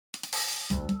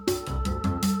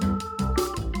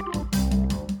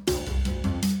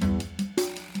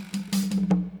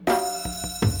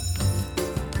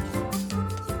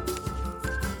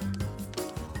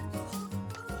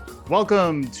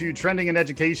Welcome to Trending in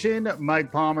Education.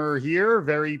 Mike Palmer here.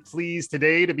 Very pleased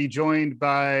today to be joined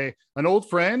by an old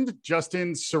friend,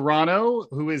 Justin Serrano,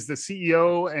 who is the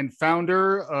CEO and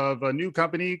founder of a new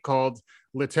company called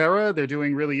Litera. They're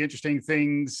doing really interesting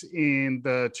things in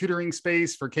the tutoring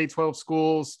space for K-12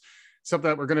 schools, something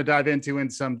that we're going to dive into in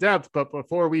some depth. But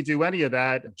before we do any of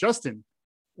that, Justin,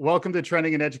 welcome to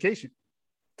Trending in Education.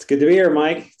 It's good to be here,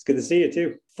 Mike. It's good to see you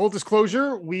too. Full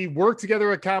disclosure, we worked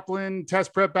together at Kaplan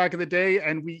Test Prep back in the day,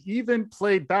 and we even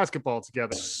played basketball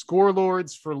together.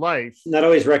 Scorelords for life. Not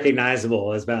always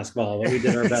recognizable as basketball, but we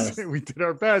did our best. We did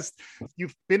our best.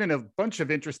 You've been in a bunch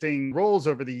of interesting roles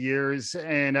over the years,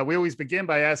 and we always begin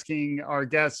by asking our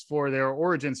guests for their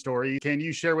origin story. Can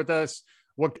you share with us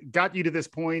what got you to this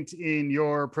point in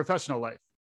your professional life?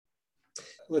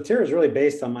 Litera is really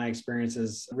based on my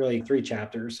experiences, really 3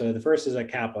 chapters. So the first is at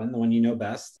Kaplan, the one you know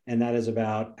best, and that is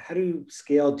about how do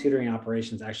scaled tutoring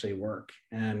operations actually work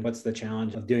and what's the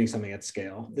challenge of doing something at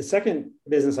scale. The second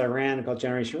business I ran called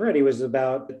Generation Ready was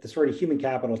about the sort of human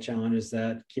capital challenges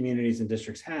that communities and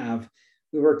districts have.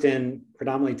 We worked in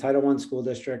predominantly Title I school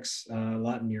districts, a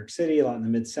lot in New York City, a lot in the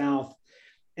Mid-South,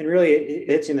 and really it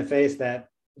hits you in the face that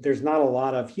there's not a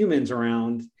lot of humans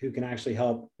around who can actually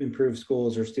help improve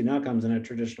schools or student outcomes in a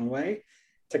traditional way.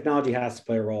 Technology has to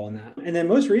play a role in that. And then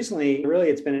most recently, really,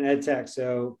 it's been in ed tech.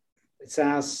 So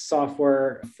SaaS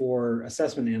software for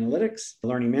assessment analytics,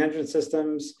 learning management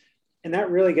systems. And that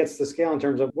really gets to scale in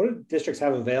terms of what do districts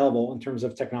have available in terms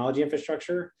of technology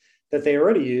infrastructure that they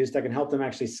already use that can help them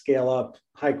actually scale up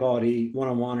high quality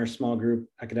one-on-one or small group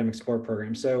academic support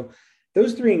programs. So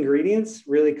those 3 ingredients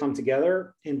really come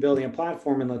together in building a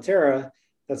platform in Litera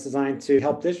that's designed to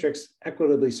help districts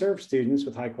equitably serve students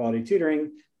with high quality tutoring,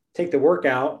 take the work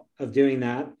out of doing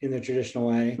that in the traditional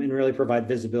way, and really provide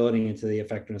visibility into the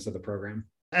effectiveness of the program.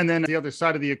 And then the other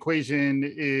side of the equation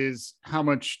is how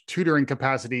much tutoring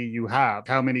capacity you have,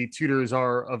 how many tutors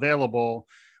are available.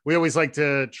 We always like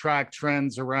to track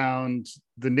trends around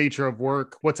the nature of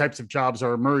work, what types of jobs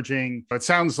are emerging. It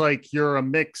sounds like you're a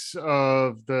mix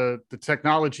of the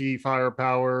technology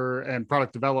firepower and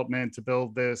product development to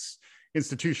build this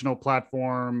institutional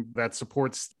platform that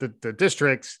supports the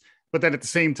districts. But then at the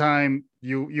same time,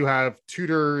 you have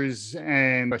tutors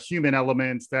and a human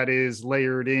element that is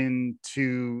layered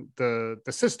into the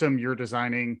system you're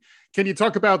designing. Can you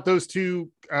talk about those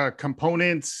 2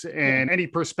 components and any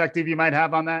perspective you might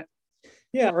have on that?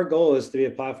 Yeah, our goal is to be a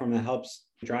platform that helps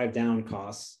drive down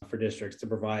costs for districts to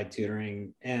provide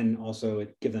tutoring and also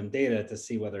give them data to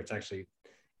see whether it's actually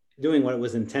doing what it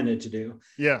was intended to do.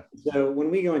 Yeah. So when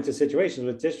we go into situations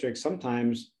with districts,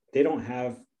 sometimes they don't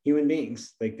have human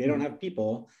beings, like they don't have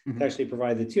people to actually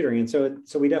provide the tutoring. And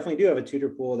so we definitely do have a tutor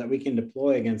pool that we can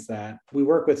deploy against that. We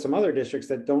work with some other districts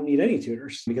that don't need any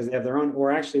tutors because they have their own,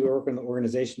 or actually we work with an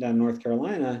organization down in North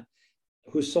Carolina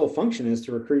whose sole function is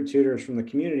to recruit tutors from the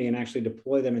community and actually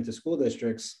deploy them into school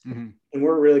districts. And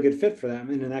we're a really good fit for them.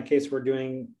 And in that case, we're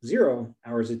doing 0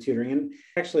 hours of tutoring. And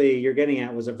actually you're getting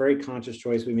at was a very conscious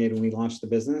choice we made when we launched the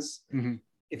business.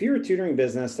 If you're a tutoring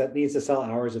business that needs to sell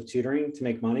hours of tutoring to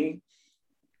make money,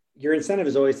 your incentive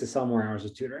is always to sell more hours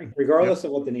of tutoring, regardless of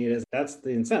what the need is. That's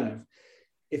the incentive.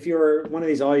 If you're one of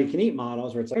these all-you-can-eat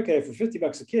models where it's like, okay, for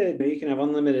 $50 a kid, you can have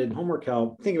unlimited homework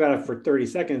help. Think about it for 30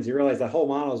 seconds. You realize that whole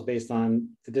model is based on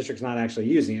the district's not actually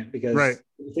using it because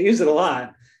if they use it a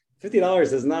lot, $50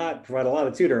 does not provide a lot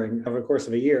of tutoring over the course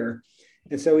of a year.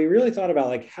 And so we really thought about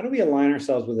like, how do we align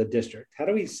ourselves with a district? How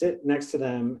do we sit next to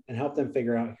them and help them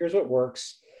figure out, here's what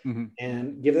works,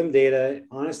 and give them data,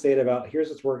 honest data about here's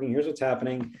what's working, here's what's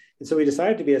happening. And so we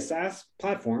decided to be a SaaS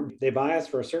platform. They buy us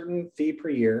for a certain fee per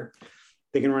year.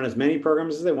 They can run as many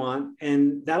programs as they want.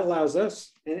 And that allows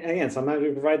us, and again, sometimes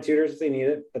we provide tutors if they need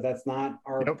it, but that's not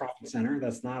our profit center.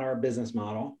 That's not our business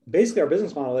model. Basically, our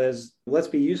business model is let's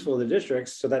be useful to the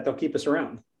districts so that they'll keep us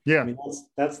around. Yeah. I mean,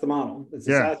 that's the model. It's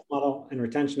a SaaS model and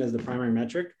retention is the primary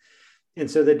metric. And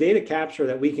so the data capture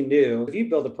that we can do, if you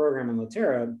build a program in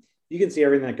Litera, you can see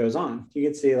everything that goes on. You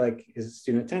can see like is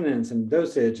student attendance and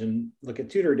dosage and look at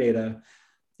tutor data.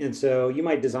 And so you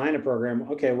might design a program.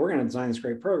 Okay, we're going to design this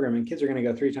great program and kids are going to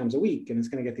go 3 times a week and it's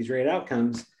going to get these great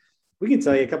outcomes. We can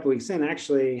tell you a couple of weeks in,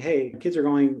 actually, hey, kids are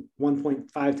going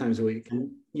 1.5 times a week.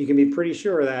 And you can be pretty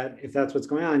sure that if that's what's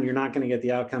going on, you're not going to get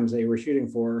the outcomes that you were shooting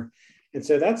for. And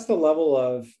so that's the level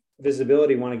of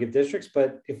visibility we want to give districts.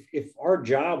 But if our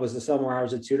job was to sell more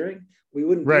hours of tutoring, we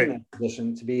wouldn't be in that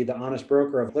position to be the honest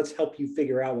broker of let's help you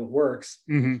figure out what works.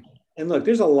 Mm-hmm. And look,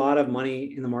 there's a lot of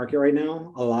money in the market right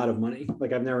now, a lot of money.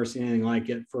 Like I've never seen anything like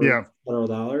it for federal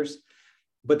dollars,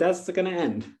 but that's going to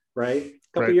end, right?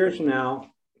 A couple of years from now,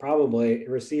 probably it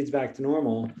recedes back to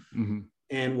normal. Mm-hmm.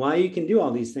 And while you can do all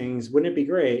these things, wouldn't it be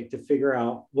great to figure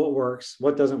out what works,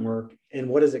 what doesn't work, and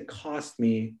what does it cost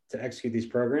me to execute these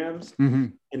programs? Mm-hmm.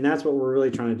 And that's what we're really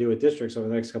trying to do with districts over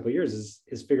the next couple of years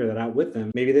is figure that out with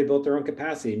them. Maybe they built their own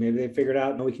capacity. Maybe they figured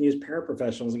out, we can use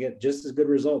paraprofessionals and get just as good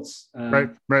results. Right.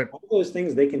 All those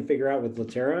things they can figure out with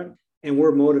Latera, and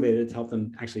we're motivated to help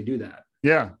them actually do that.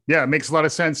 Yeah, it makes a lot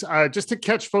of sense. Just to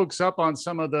catch folks up on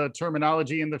some of the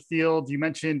terminology in the field, you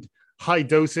mentioned high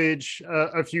dosage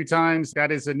a few times.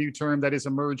 That is a new term that is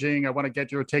emerging. I want to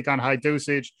get your take on high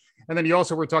dosage. And then you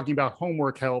also were talking about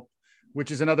homework help,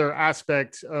 which is another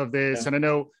aspect of this. Yeah. And I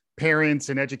know parents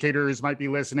and educators might be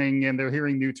listening and they're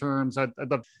hearing new terms. I'd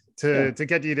love to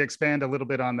get you to expand a little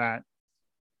bit on that.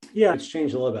 Yeah, it's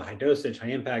changed a little bit. High dosage, high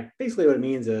impact. Basically what it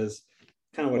means is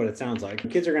kind of what it sounds like.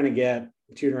 Kids are going to get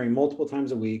tutoring multiple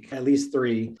times a week, at least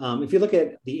 3. If you look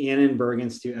at the Annenberg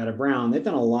Institute out of Brown, they've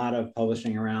done a lot of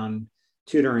publishing around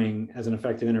tutoring as an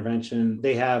effective intervention.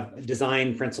 They have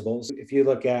design principles. If you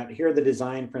look at, here are the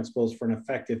design principles for an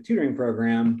effective tutoring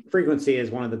program, frequency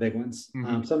is one of the big ones.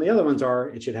 Mm-hmm. Some of the other ones are,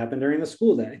 it should happen during the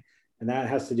school day. And that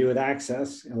has to do with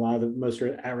access. A lot of the most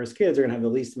at-risk kids are going to have the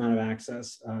least amount of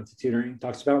access to tutoring.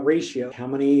 Talks about ratio. How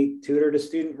many tutor to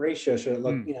student ratio should it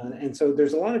look? And so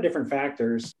there's a lot of different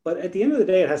factors. But at the end of the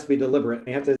day, it has to be deliberate.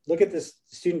 You have to look at this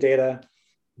student data,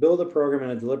 build a program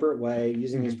in a deliberate way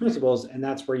using these principles, and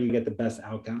that's where you get the best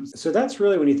outcomes. So that's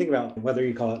really, when you think about whether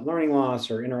you call it learning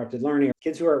loss or interrupted learning,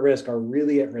 kids who are at risk are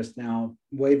really at risk now,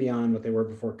 way beyond what they were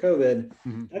before COVID.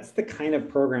 Mm-hmm. That's the kind of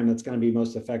program that's going to be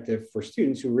most effective for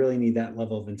students who really need that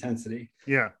level of intensity.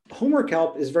 Yeah. Homework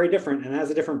help is very different and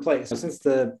has a different place. So since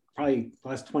the probably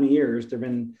last 20 years, there've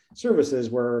been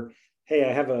services where,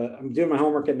 hey, I'm doing my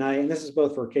homework at night, and this is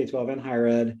both for K-12 and higher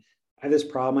ed. I have this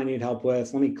problem I need help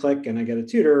with. Let me click and I get a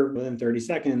tutor within 30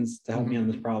 seconds to help me on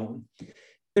this problem.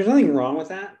 There's nothing wrong with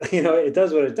that. It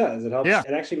does what it does. It helps. Yeah.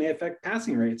 It actually may affect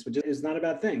passing rates, which is not a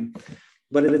bad thing.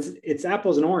 But it's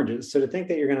apples and oranges. So to think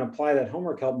that you're going to apply that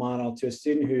homework help model to a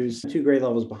student who's 2 grade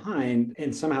levels behind,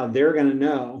 and somehow they're going to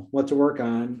know what to work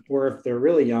on, or if they're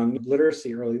really young,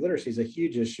 early literacy is a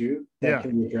huge issue that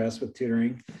can be addressed with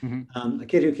tutoring. Mm-hmm. A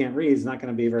kid who can't read is not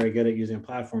going to be very good at using a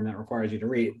platform that requires you to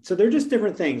read. So they're just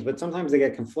different things, but sometimes they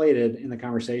get conflated in the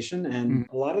conversation. And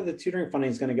a lot of the tutoring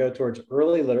funding is going to go towards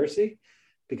early literacy,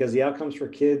 because the outcomes for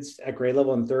kids at grade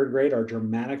level in 3rd grade are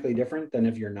dramatically different than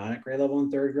if you're not at grade level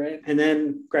in 3rd grade. And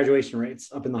then graduation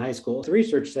rates up in the high school. The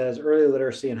research says early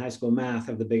literacy and high school math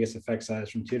have the biggest effect size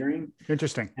from tutoring.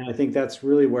 Interesting. And I think that's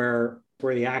really where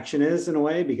the action is, in a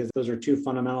way, because those are 2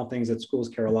 fundamental things that schools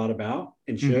care a lot about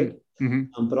and should.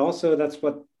 Mm-hmm. But also that's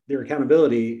what their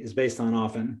accountability is based on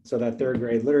often. So that 3rd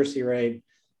grade literacy rate,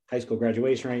 high school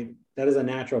graduation rate, that is a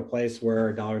natural place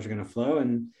where dollars are going to flow.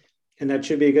 And that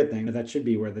should be a good thing. That should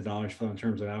be where the dollars flow in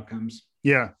terms of outcomes.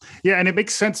 Yeah. And it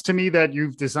makes sense to me that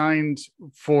you've designed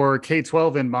for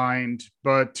K-12 in mind,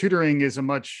 but tutoring is a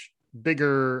much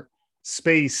bigger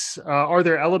space. Are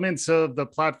there elements of the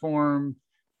platform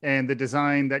and the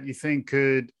design that you think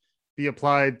could be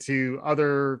applied to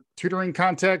other tutoring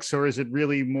contexts, or is it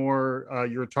really more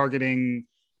you're targeting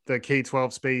the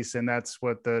K-12 space and that's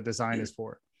what the design is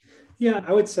for? Yeah,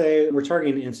 I would say we're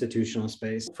targeting the institutional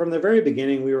space. From the very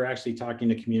beginning, we were actually talking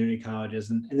to community colleges.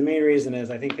 And the main reason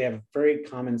is I think they have a very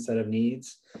common set of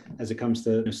needs as it comes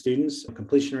to students,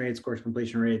 completion rates, course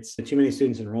completion rates. Too many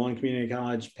students enroll in community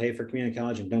college, pay for community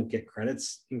college, and don't get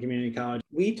credits in community college.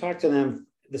 We talked to them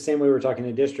the same way we were talking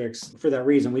to districts for that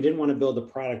reason. We didn't want to build a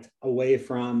product away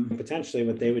from potentially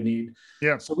what they would need.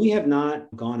 Yeah. So we have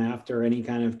not gone after any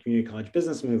kind of community college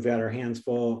business. We've got our hands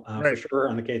full for sure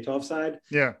on the K-12 side.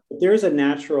 Yeah. But there's a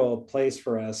natural place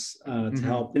for us to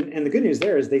help. And the good news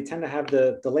there is they tend to have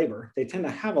the labor. They tend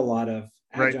to have a lot of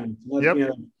adjuncts.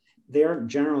 Yep. They aren't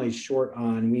generally short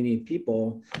on, we need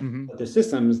people, but the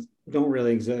systems don't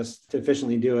really exist to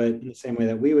efficiently do it in the same way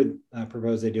that we would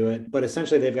propose they do it. But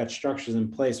essentially, they've got structures in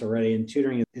place already. And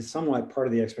tutoring is somewhat part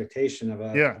of the expectation of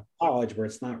a college, where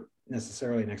it's not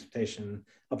necessarily an expectation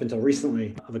up until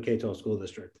recently of a K-12 school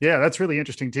district. Yeah, that's really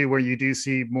interesting too, where you do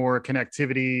see more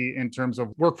connectivity in terms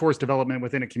of workforce development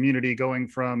within a community going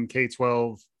from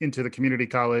K-12 into the community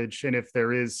college. And if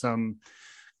there is some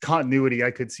continuity,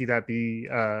 I could see that be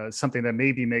something that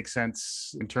maybe makes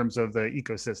sense in terms of the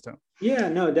ecosystem. Yeah,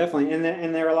 no, definitely. And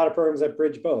there are a lot of programs that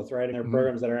bridge both, right? And there are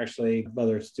programs that are actually,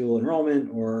 whether it's dual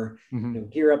enrollment or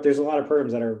Gear Up, there's a lot of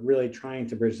programs that are really trying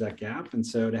to bridge that gap. And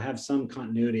so to have some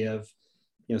continuity of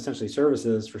essentially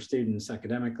services for students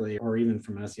academically, or even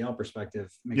from an SEL perspective,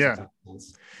 makes a ton of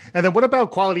sense. And then what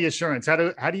about quality assurance? How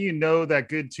do you know that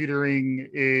good tutoring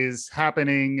is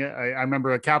happening? I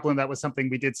remember at Kaplan, that was something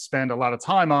we did spend a lot of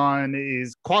time on,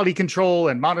 is quality control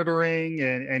and monitoring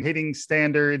and hitting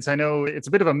standards. I know it's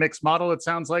a bit of a mixed model, it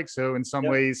sounds like. So in some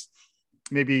ways,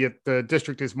 maybe the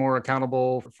district is more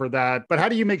accountable for that. But how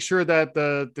do you make sure that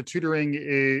the tutoring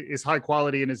is high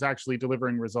quality and is actually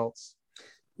delivering results?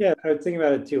 Yeah, I would think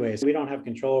about it two ways. We don't have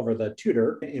control over the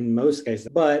tutor in most cases,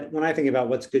 but when I think about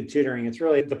what's good tutoring, it's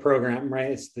really the program,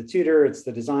 right? It's the tutor, it's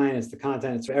the design, it's the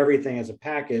content, it's everything as a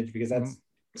package, because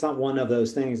it's not one of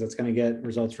those things that's going to get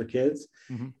results for kids.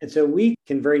 And so we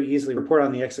can very easily report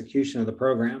on the execution of the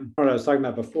program. What I was talking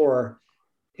about before,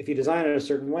 if you design it a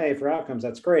certain way for outcomes,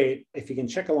 that's great. If you can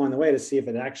check along the way to see if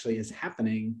it actually is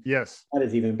happening, yes, that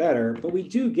is even better. But we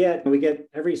get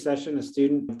every session, a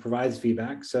student provides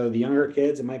feedback. So the younger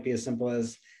kids, it might be as simple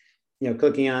as,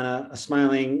 clicking on a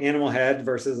smiling animal head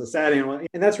versus a sad animal.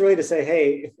 And that's really to say,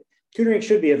 hey, tutoring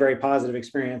should be a very positive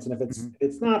experience. And if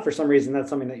it's not, for some reason, that's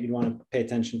something that you'd want to pay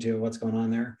attention to, what's going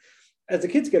on there. As the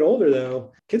kids get older,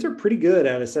 though, kids are pretty good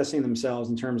at assessing themselves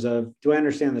in terms of, do I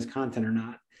understand this content or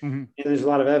not? And there's a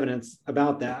lot of evidence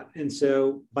about that. And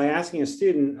so by asking a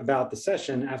student about the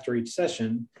session after each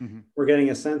session, we're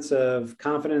getting a sense of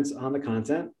confidence on the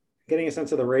content, getting a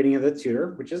sense of the rating of the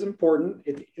tutor, which is important.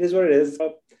 It is what it is.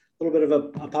 A little bit of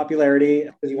a popularity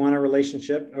because you want a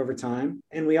relationship over time.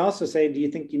 And we also say, do you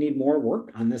think you need more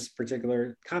work on this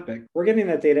particular topic? We're getting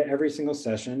that data every single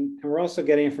session, and we're also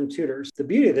getting it from tutors. The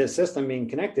beauty of this system being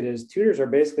connected is tutors are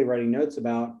basically writing notes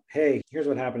about, hey, here's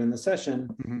what happened in the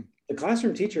session. The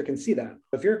classroom teacher can see that.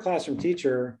 If you're a classroom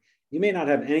teacher, you may not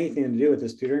have anything to do with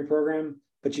this tutoring program,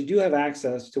 but you do have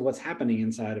access to what's happening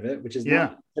inside of it, which is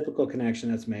not a typical connection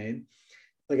that's made.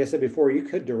 Like I said before, you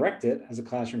could direct it as a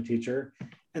classroom teacher.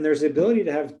 And there's the ability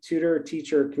to have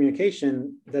tutor-teacher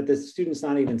communication that the student's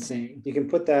not even seeing. You can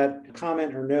put that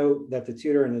comment or note that the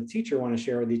tutor and the teacher want to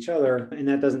share with each other, and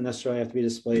that doesn't necessarily have to be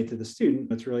displayed to the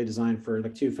student. It's really designed for the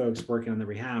two folks working on their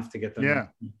behalf to get them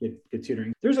good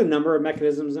tutoring. There's a number of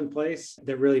mechanisms in place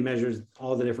that really measures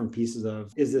all the different pieces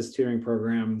of, is this tutoring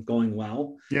program going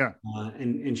well?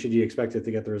 And should you expect it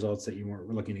to get the results that you were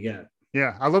looking to get?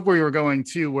 Yeah, I love where you were going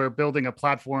too. We're building a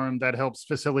platform that helps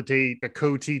facilitate a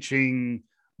co-teaching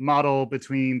model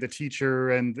between the teacher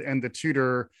and the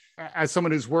tutor. As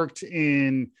someone who's worked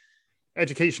in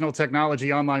educational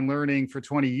technology, online learning for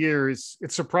 20 years,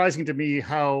 it's surprising to me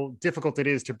how difficult it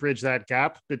is to bridge that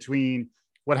gap between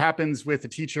what happens with the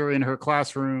teacher in her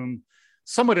classroom,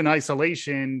 somewhat in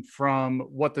isolation from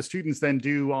what the students then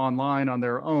do online on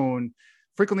their own.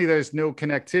 Frequently, there's no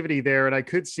connectivity there. And I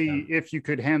could see if you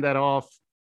could hand that off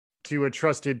to a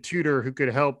trusted tutor who could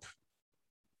help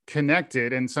connect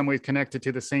it, in some ways connected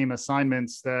to the same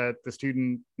assignments that the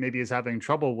student maybe is having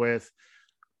trouble with.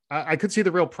 I could see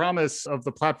the real promise of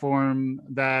the platform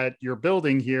that you're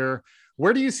building here.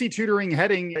 Where do you see tutoring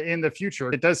heading in the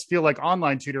future? It does feel like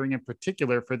online tutoring in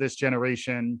particular for this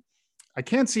generation, I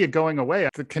can't see it going away.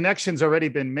 The connection's already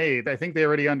been made. I think they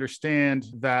already understand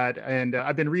that. And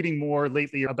I've been reading more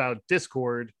lately about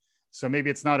Discord. So maybe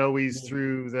it's not always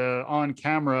through the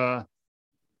on-camera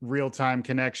real-time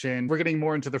connection. We're getting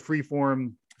more into the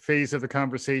free-form phase of the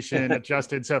conversation,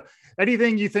 Justin. So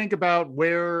anything you think about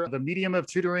where the medium of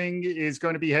tutoring is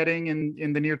going to be heading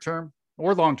in the near term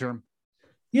or long term?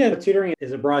 Yeah, tutoring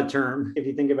is a broad term. If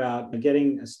you think about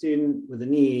getting a student with a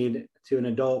need to an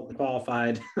adult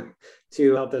qualified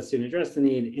to help that student address the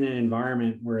need in an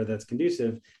environment where that's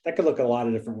conducive, that could look a lot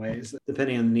of different ways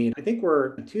depending on the need. I think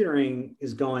where tutoring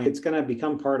is going, it's going to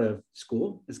become part of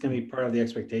school. It's going to be part of the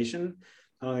expectation.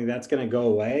 I don't think that's going to go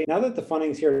away. Now that the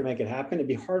funding's here to make it happen, it'd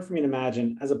be hard for me to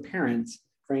imagine as a parent,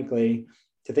 frankly,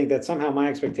 to think that somehow my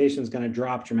expectation is going to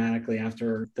drop dramatically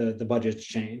after the budget's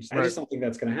changed. I just don't think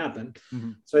that's going to happen.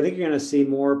 So I think you're going to see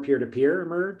more peer-to-peer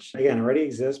emerge. Again, it already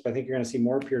exists, but I think you're going to see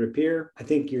more peer-to-peer. I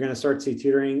think you're going to start to see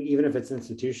tutoring, even if it's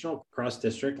institutional, across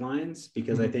district lines,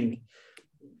 because I think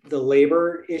the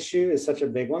labor issue is such a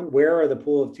big one. Where are the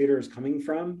pool of tutors coming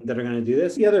from that are going to do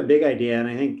this? The other big idea, and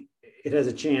I think it has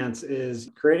a chance, is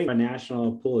creating a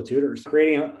national pool of tutors,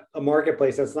 creating a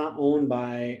marketplace that's not owned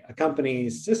by a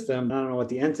company's system. I don't know what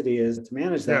the entity is to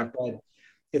manage that, but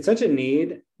it's such a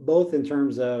need, both in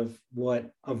terms of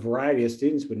what a variety of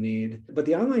students would need, but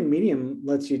the online medium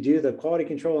lets you do the quality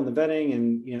control and the vetting,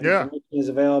 and information is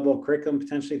available, curriculum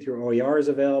potentially through OER is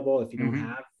available if you don't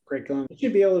have curriculum. It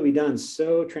should be able to be done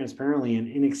so transparently and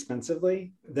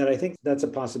inexpensively that I think that's a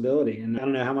possibility. And I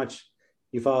don't know how much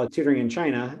you follow tutoring in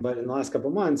China, but in the last couple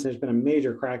of months, there's been a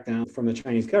major crackdown from the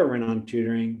Chinese government on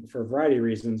tutoring for a variety of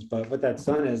reasons. But what that's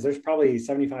done is there's probably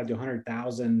 75 to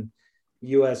 100,000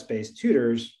 US based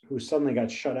tutors who suddenly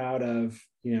got shut out of,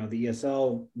 the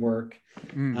ESL work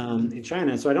in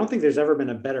China. So I don't think there's ever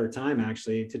been a better time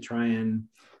actually to try and,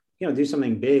 do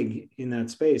something big in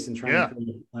that space and try and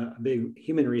create a big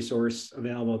human resource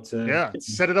available to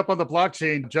set it up on the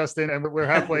blockchain, Justin, and we're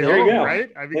halfway there home, you go. right?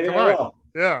 I mean, come on.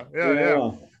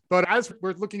 Yeah. But as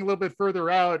we're looking a little bit further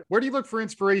out, where do you look for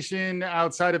inspiration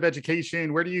outside of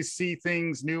education? Where do you see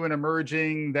things new and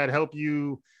emerging that help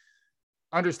you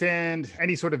understand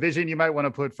any sort of vision you might want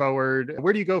to put forward?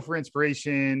 Where do you go for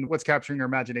inspiration? What's capturing your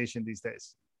imagination these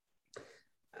days?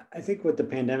 I think what the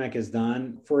pandemic has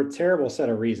done, for a terrible set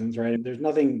of reasons, right? There's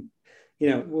nothing,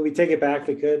 will we take it back if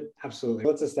we could? Absolutely.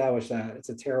 Let's establish that. It's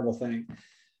a terrible thing.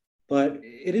 But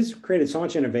it has created so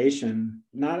much innovation,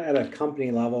 not at a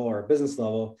company level or a business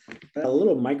level, but at a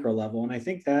little micro level. And I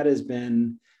think that it's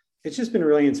just been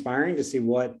really inspiring to see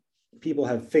what people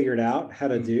have figured out how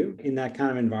to do in that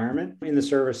kind of environment, in the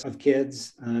service of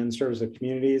kids, in the service of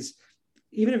communities.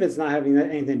 Even if it's not having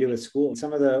anything to do with school,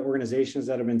 some of the organizations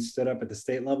that have been stood up at the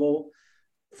state level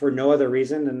for no other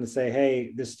reason than to say,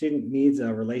 hey, the student needs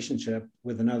a relationship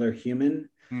with another human,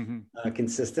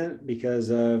 consistent because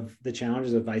of the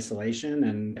challenges of isolation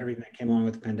and everything that came along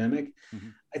with the pandemic.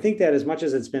 I think that as much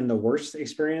as it's been the worst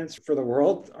experience for the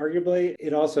world, arguably,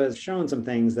 it also has shown some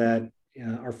things that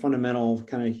our fundamental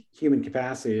kind of human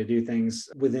capacity to do things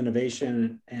with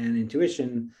innovation and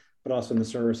intuition, but also in the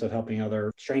service of helping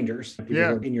other strangers, people who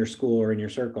are in your school or in your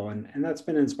circle. And that's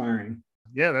been inspiring.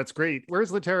 Yeah, that's great.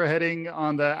 Where's Litera heading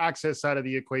on the access side of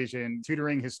the equation?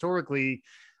 Tutoring historically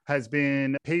has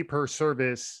been pay per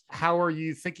service. How are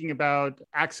you thinking about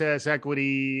access,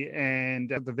 equity, and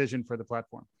the vision for the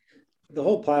platform? The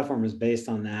whole platform is based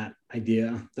on that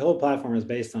idea. The whole platform is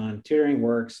based on tutoring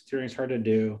works. Tutoring is hard to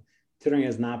do. Tutoring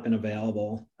has not been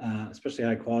available, especially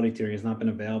high quality tutoring has not been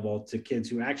available to kids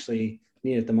who actually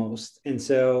need it the most. And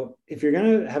so if you're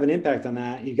going to have an impact on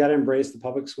that, you got to embrace the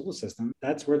public school system.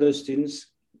 That's where those students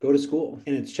go to school.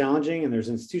 And it's challenging, and there's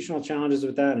institutional challenges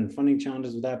with that and funding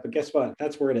challenges with that. But guess what?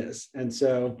 That's where it is. And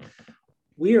so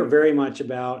we are very much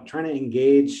about trying to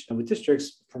engage with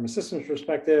districts from a systems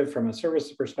perspective, from a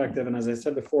service perspective. And as I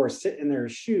said before, sit in their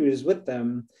shoes with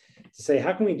them to say,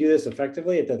 how can we do this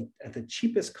effectively at the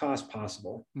cheapest cost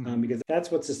possible? Because that's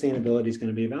what sustainability is going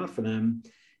to be about for them.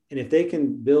 And if they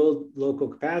can build local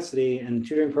capacity and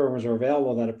tutoring programs are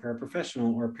available that a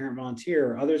paraprofessional or a parent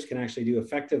volunteer or others can actually do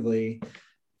effectively,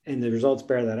 and the results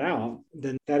bear that out,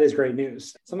 then that is great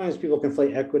news. Sometimes people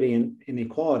conflate equity and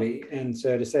inequality. And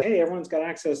so to say, hey, everyone's got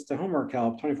access to homework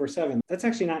help 24/7, that's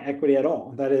actually not equity at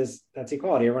all. That's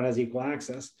equality. Everyone has equal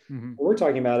access. What we're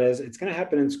talking about is it's going to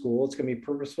happen in school. It's going to be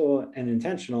purposeful and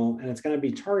intentional, and it's going to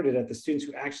be targeted at the students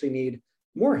who actually need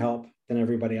more help than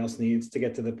everybody else needs to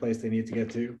get to the place they need to get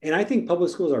to. And I think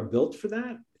public schools are built for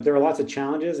that. There are lots of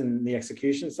challenges in the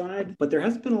execution side, but there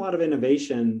has been a lot of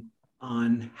innovation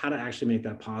on how to actually make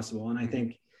that possible. And I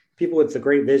think people with a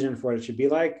great vision for what it should be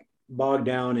like bogged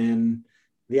down in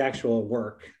the actual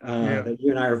work that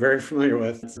you and I are very familiar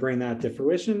with to bring that to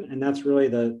fruition. And that's really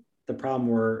the problem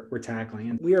we're tackling.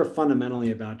 And we are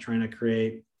fundamentally about trying to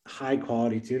create high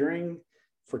quality tutoring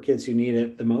for kids who need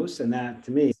it the most. And that,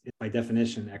 to me, is by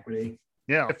definition, equity.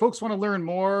 Yeah. If folks want to learn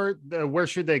more, where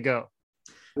should they go?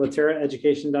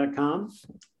 LiteraEducation.com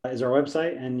is our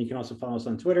website. And you can also follow us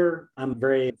on Twitter. I'm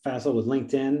very facile with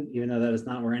LinkedIn, even though that is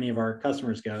not where any of our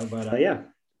customers go. But yeah.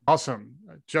 Awesome.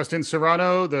 Justin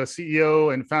Serrano, the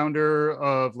CEO and founder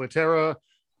of Litera,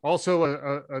 also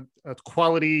a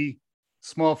quality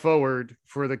small forward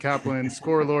for the Kaplan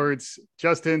Scorelords.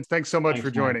 Justin, thanks so much for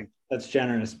joining. That's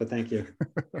generous, but thank you.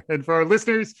 And for our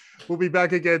listeners, we'll be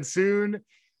back again soon.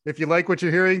 If you like what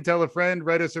you're hearing, tell a friend,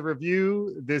 write us a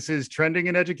review. This is Trending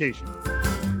in Education.